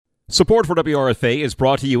Support for WRFA is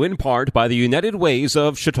brought to you in part by the United Ways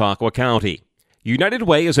of Chautauqua County. United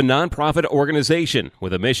Way is a nonprofit organization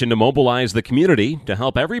with a mission to mobilize the community to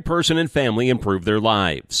help every person and family improve their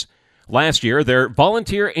lives. Last year, their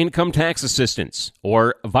Volunteer Income Tax Assistance,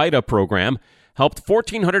 or VITA program, helped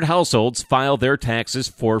 1,400 households file their taxes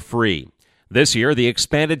for free. This year, the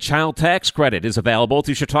expanded child tax credit is available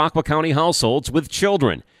to Chautauqua County households with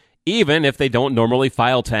children, even if they don't normally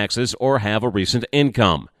file taxes or have a recent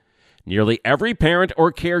income. Nearly every parent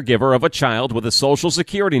or caregiver of a child with a Social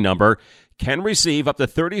Security number can receive up to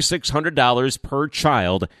 $3,600 per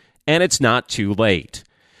child, and it's not too late.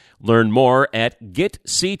 Learn more at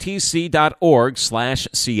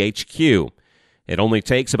getctc.org/CHQ. It only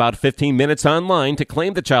takes about 15 minutes online to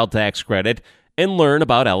claim the child tax credit and learn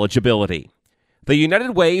about eligibility. The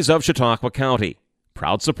United Ways of Chautauqua County,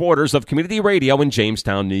 proud supporters of community radio in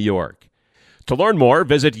Jamestown, New York. To learn more,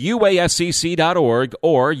 visit uascc.org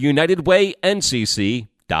or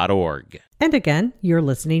unitedwayncc.org. And again, you're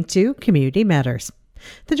listening to Community Matters.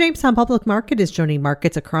 The Jamestown Public Market is joining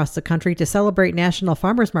markets across the country to celebrate National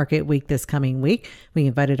Farmers Market Week this coming week. We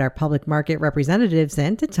invited our public market representatives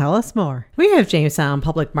in to tell us more. We have Jamestown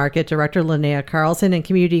Public Market Director Linnea Carlson and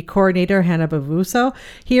Community Coordinator Hannah Bavuso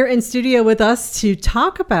here in studio with us to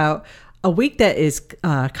talk about a week that is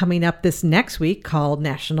coming up this next week called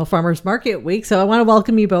National Farmers Market Week. So I want to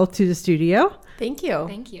welcome you both to the studio. Thank you.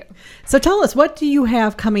 Thank you. So tell us, what do you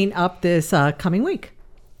have coming up this coming week?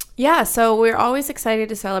 Yeah, so we're always excited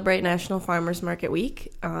to celebrate National Farmers Market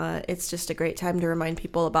Week. It's just a great time to remind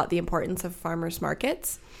people about the importance of farmers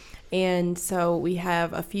markets. And so we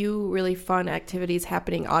have a few really fun activities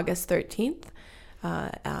happening August 13th.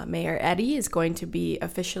 Mayor Eddy is going to be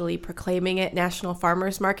officially proclaiming it National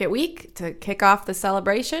Farmers Market Week to kick off the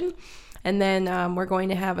celebration. And then we're going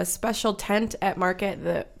to have a special tent at market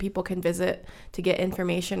that people can visit to get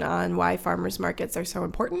information on why farmers markets are so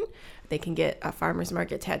important. They can get a farmers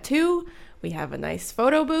market tattoo. We have a nice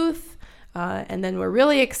photo booth. And then we're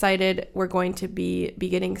really excited. We're going to be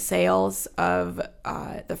beginning sales of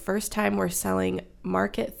the first time we're selling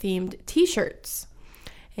market-themed t-shirts.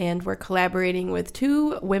 And we're collaborating with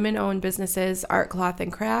two women-owned businesses, Art Cloth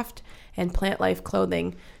and Craft and Plant Life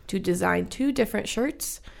Clothing, to design two different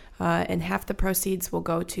shirts. And half the proceeds will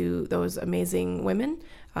go to those amazing women,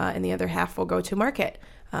 and the other half will go to market.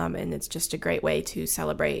 And it's just a great way to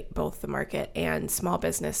celebrate both the market and small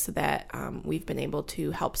business that we've been able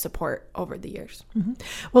to help support over the years. Mm-hmm.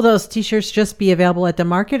 Will those t-shirts just be available at the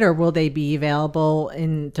market, or will they be available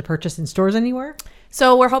to purchase in stores anywhere?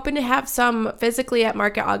 So we're hoping to have some physically at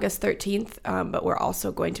market August 13th, but we're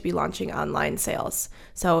also going to be launching online sales.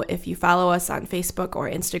 So if you follow us on Facebook or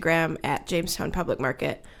Instagram at Jamestown Public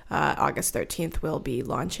Market, August 13th, we'll be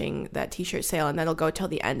launching that t-shirt sale, and that'll go till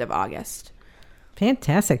the end of August.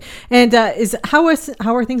 Fantastic. And how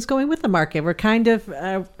are things going with the market? We're kind of,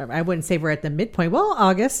 I wouldn't say we're at the midpoint. Well,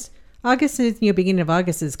 August is, beginning of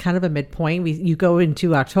August is kind of a midpoint. You go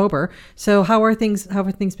into October. So how have things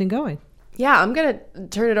been going? Yeah, I'm going to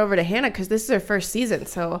turn it over to Hannah because this is her first season,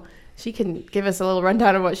 so she can give us a little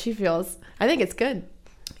rundown of what she feels. I think it's good.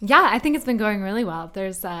 Yeah, I think it's been going really well.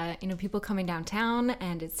 There's, people coming downtown,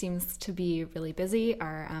 and it seems to be really busy.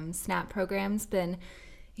 Our SNAP program's been,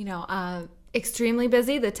 extremely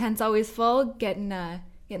busy. The tent's always full, getting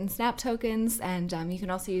SNAP tokens, and you can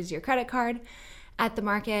also use your credit card at the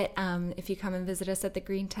market if you come and visit us at the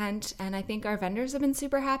Green Tent. And I think our vendors have been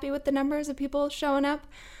super happy with the numbers of people showing up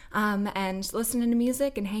and listening to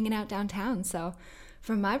music and hanging out downtown. So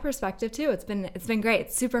from my perspective too, it's been great.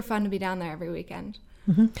 It's super fun to be down there every weekend.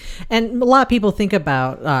 Mm-hmm. And a lot of people think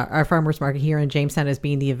about our farmers market here in Jamestown as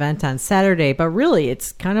being the event on Saturday, but really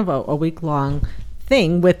it's kind of a week-long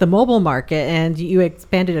thing with the mobile market, and you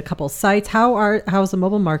expanded a couple sites. How's the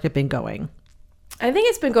mobile market been going? I think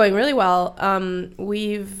it's been going really well.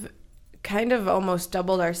 We've kind of almost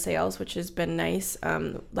doubled our sales, which has been nice.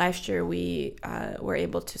 Last year, we were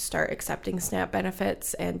able to start accepting SNAP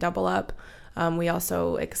benefits and double up. We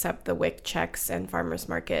also accept the WIC checks and farmers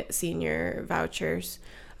market senior vouchers.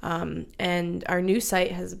 And our new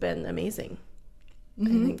site has been amazing.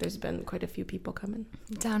 Mm-hmm. I think there's been quite a few people coming.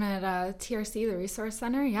 Down at TRC, the Resource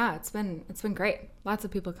Center, yeah, it's been great. Lots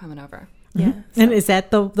of people coming over. Yeah. Mm-hmm. So. And is that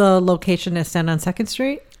the location that's down on 2nd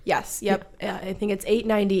Street? Yes. Yep. I think it's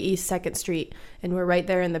 890 East 2nd Street, and we're right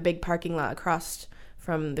there in the big parking lot across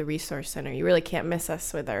from the Resource Center. You really can't miss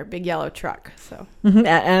us with our big yellow truck. So, mm-hmm.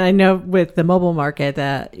 And I know with the mobile market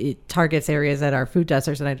that it targets areas that are food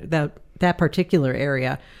deserts, and that particular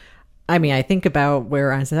area. I mean, I think about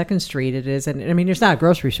where on 2nd Street it is, and I mean, there's not a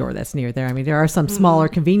grocery store that's near there. I mean, there are some smaller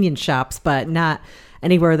convenience shops, but not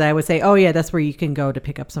anywhere that I would say, oh yeah, that's where you can go to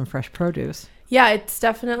pick up some fresh produce. Yeah, it's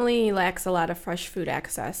definitely lacks a lot of fresh food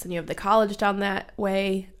access, and you have the college down that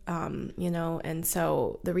way, and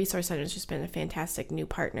so the Resource Center has just been a fantastic new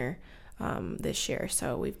partner this year,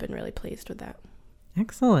 so we've been really pleased with that.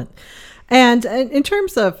 Excellent. And in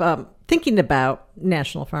terms of thinking about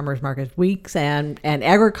National Farmers Market Weeks and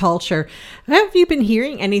agriculture, have you been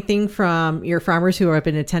hearing anything from your farmers who have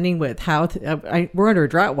been attending with how we're under a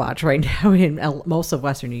drought watch right now in most of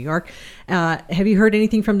Western New York? Have you heard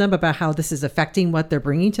anything from them about how this is affecting what they're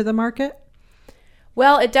bringing to the market?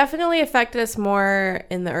 Well, it definitely affected us more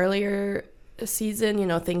in the earlier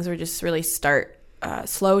season. Things were just really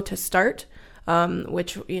slow to start.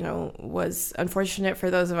 Which, was unfortunate for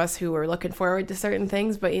those of us who were looking forward to certain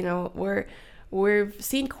things. But, we've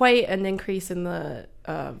seen quite an increase in the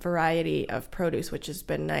variety of produce, which has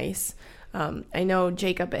been nice. I know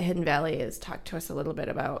Jacob at Hidden Valley has talked to us a little bit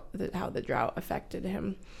about how the drought affected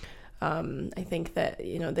him. I think that,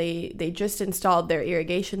 they just installed their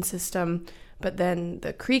irrigation system, but then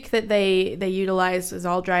the creek that they utilized is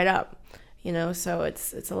all dried up. So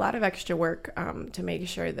it's a lot of extra work to make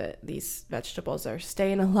sure that these vegetables are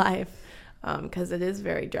staying alive because it is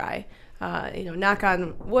very dry. Knock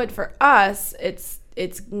on wood for us, it's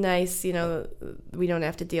nice, we don't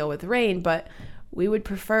have to deal with rain, but we would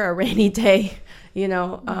prefer a rainy day,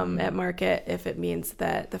 at market if it means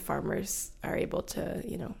that the farmers are able to,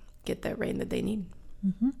 get the rain that they need.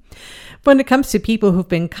 Mm-hmm. When it comes to people who've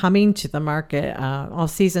been coming to the market all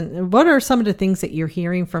season, what are some of the things that you're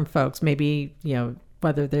hearing from folks? Maybe,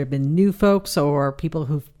 whether there have been new folks or people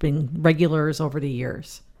who've been regulars over the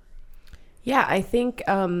years. Yeah, I think,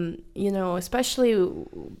 especially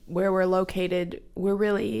where we're located, we're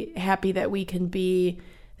really happy that we can be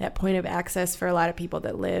that point of access for a lot of people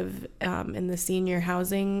that live in the senior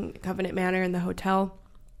housing, Covenant Manor, and the hotel.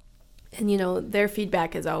 And, their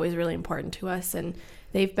feedback is always really important to us. And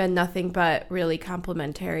they've been nothing but really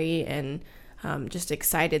complimentary and just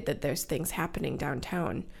excited that there's things happening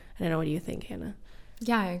downtown. I don't know, what do you think, Hannah?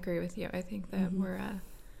 Yeah, I agree with you. I think that we're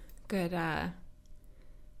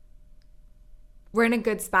in a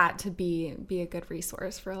good spot to be a good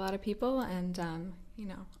resource for a lot of people and,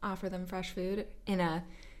 offer them fresh food in a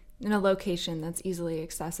location that's easily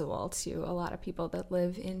accessible to a lot of people that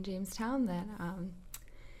live in Jamestown that,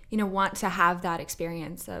 want to have that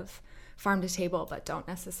experience of farm to table, but don't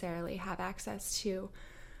necessarily have access to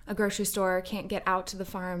a grocery store, can't get out to the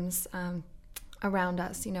farms around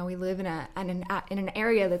us. We live in an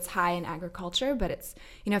area that's high in agriculture, but it's,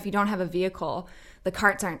 if you don't have a vehicle, the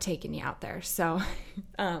carts aren't taking you out there. So,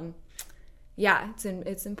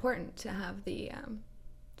 it's important to have the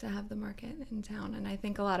market in town, and I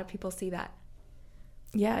think a lot of people see that.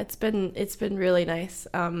 Yeah, it's been really nice.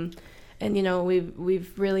 And,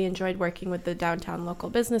 we've really enjoyed working with the downtown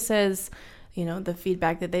local businesses. The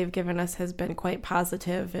feedback that they've given us has been quite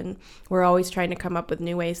positive, and we're always trying to come up with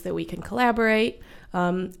new ways that we can collaborate.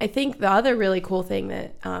 I think the other really cool thing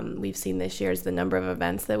that we've seen this year is the number of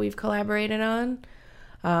events that we've collaborated on.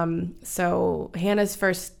 So Hannah's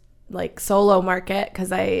first solo market,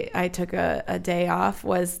 because I took a day off,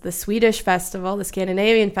 was the Swedish festival, the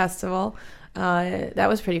Scandinavian festival. That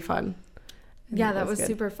was pretty fun. Yeah, that was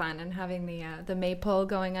super fun, and having the maypole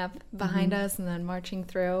going up behind us and then marching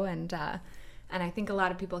through, and I think a lot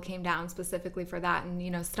of people came down specifically for that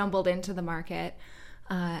and stumbled into the market,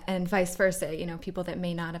 and vice versa. People that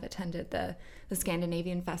may not have attended the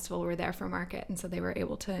Scandinavian festival were there for market, and so they were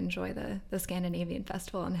able to enjoy the Scandinavian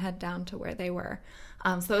festival and head down to where they were.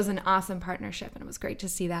 So it was an awesome partnership, and it was great to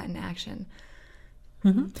see that in action.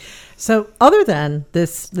 Mm-hmm. So other than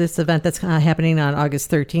this event that's happening on August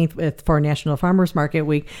 13th for National Farmers Market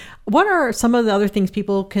Week, what are some of the other things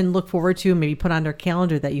people can look forward to, maybe put on their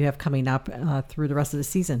calendar that you have coming up through the rest of the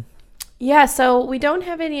season? Yeah, so we don't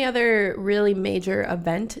have any other really major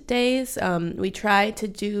event days. We try to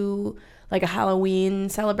do a Halloween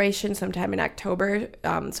celebration sometime in October.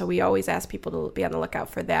 So we always ask people to be on the lookout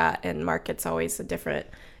for that. And market's always a different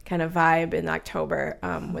kind of vibe in October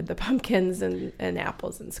with the pumpkins and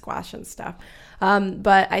apples and squash and stuff.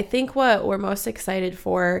 But I think what we're most excited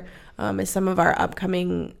for is some of our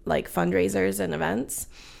upcoming fundraisers and events.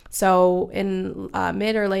 So in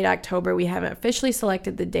mid or late October, we haven't officially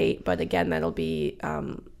selected the date, but again, that'll be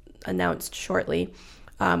announced shortly.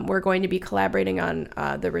 We're going to be collaborating on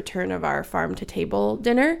the return of our farm to table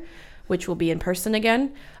dinner, which will be in person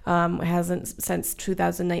again. It hasn't since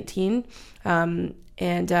 2019.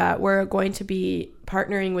 And we're going to be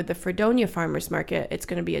partnering with the Fredonia Farmers Market. It's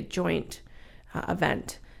going to be a joint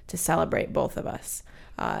event to celebrate both of us.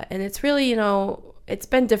 And it's really, it's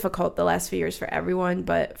been difficult the last few years for everyone,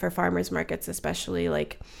 but for farmers markets especially.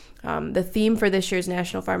 Like the theme for this year's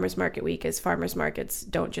National Farmers Market Week is farmers markets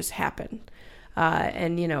don't just happen.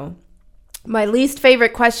 And, you know, my least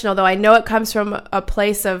favorite question, although I know it comes from a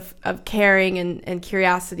place of caring and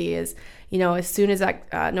curiosity, is, you know, as soon as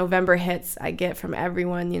November hits, I get from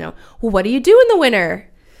everyone, you know, well, what do you do in the winter?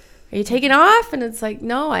 Are you taking off? And it's like,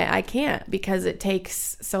 no, I can't, because it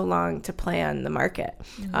takes so long to plan the market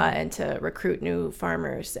and to recruit new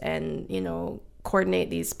farmers and, you know, coordinate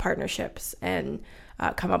these partnerships and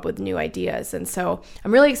come up with new ideas. And so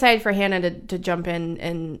I'm really excited for Hannah to jump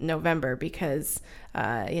in November, because,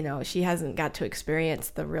 you know, she hasn't got to experience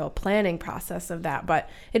the real planning process of that. But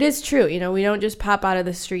it is true. You know, we don't just pop out of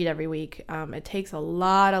the street every week. It takes a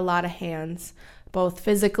lot of hands, both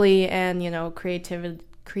physically and, you know,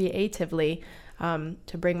 creatively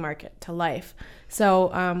to bring market to life.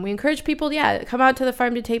 So we encourage people, come out to the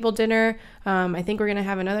Farm to Table dinner. I think we're going to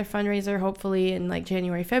have another fundraiser hopefully in like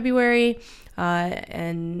January, February.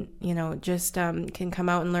 And, you know, just can come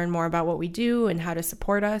out and learn more about what we do and how to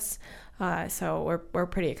support us. So we're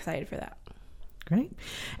pretty excited for that. Great.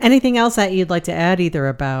 Anything else that you'd like to add, either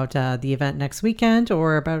about the event next weekend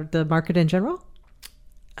or about the market in general?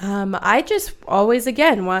 I just always,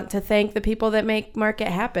 again, want to thank the people that make market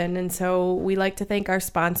happen. And so we like to thank our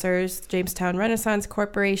sponsors, Jamestown Renaissance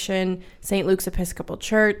Corporation, St. Luke's Episcopal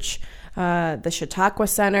Church, the Chautauqua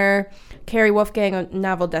Center, Carrie Wolfgang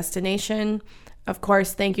Novel Destination. Of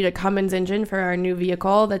course, thank you to Cummins Engine for our new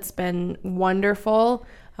vehicle. That's been wonderful.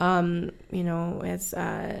 You know, as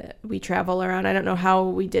we travel around, I don't know how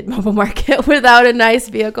we did mobile market without a nice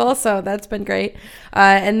vehicle, so that's been great.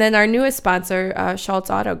 And then our newest sponsor, Schultz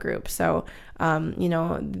Auto Group. So, you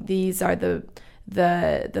know, these are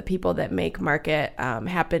the people that make market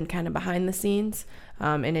happen kind of behind the scenes,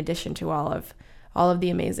 in addition to all of the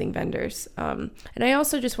amazing vendors. And I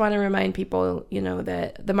also just want to remind people, you know,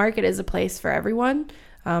 that the market is a place for everyone.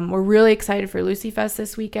 We're really excited for Lucy Fest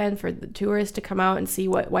this weekend, for the tourists to come out and see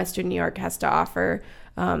what Western New York has to offer.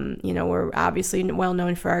 You know, we're obviously well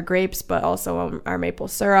known for our grapes, but also our maple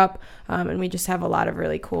syrup. And we just have a lot of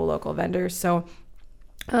really cool local vendors. So,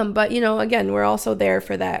 but, you know, again, we're also there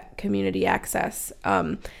for that community access.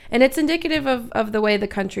 And it's indicative of the way the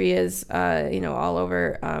country is, you know, all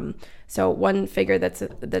over. So one figure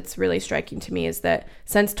that's really striking to me is that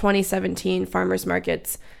since 2017, farmers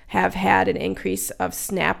markets have had an increase of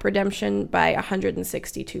SNAP redemption by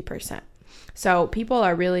 162%. So people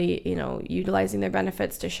are really, you know, utilizing their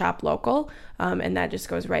benefits to shop local, and that just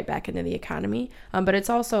goes right back into the economy. But it's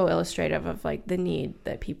also illustrative of like the need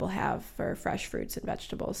that people have for fresh fruits and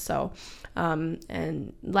vegetables. So,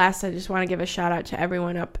 and last, I just want to give a shout out to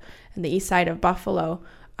everyone up in the east side of Buffalo,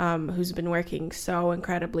 who's been working so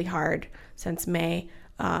incredibly hard since May,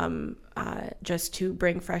 just to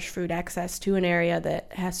bring fresh fruit access to an area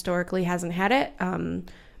that historically hasn't had it,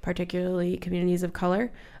 particularly communities of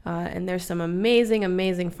color. And there's some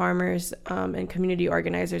amazing farmers and community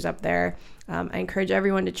organizers up there. I encourage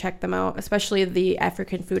everyone to check them out, especially the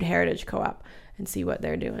African Food Heritage Co-op, and see what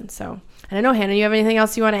they're doing. So, and I know, Hannah, you have anything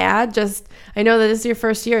else you want to add? Just, I know that this is your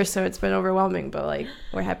first year, so it's been overwhelming, but like,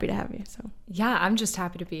 we're happy to have you. So yeah, I'm just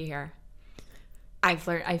happy to be here. I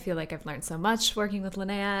feel like I've learned so much working with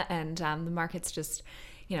Linnea, and the market's just,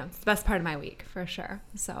 you know, it's the best part of my week for sure.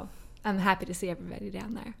 So I'm happy to see everybody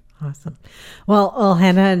down there. Awesome. Well,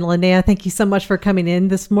 Hannah and Linnea, thank you so much for coming in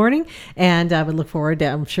this morning, and I would look forward to,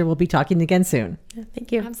 I'm sure we'll be talking again soon. Yeah,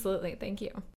 thank you. Absolutely. Thank you.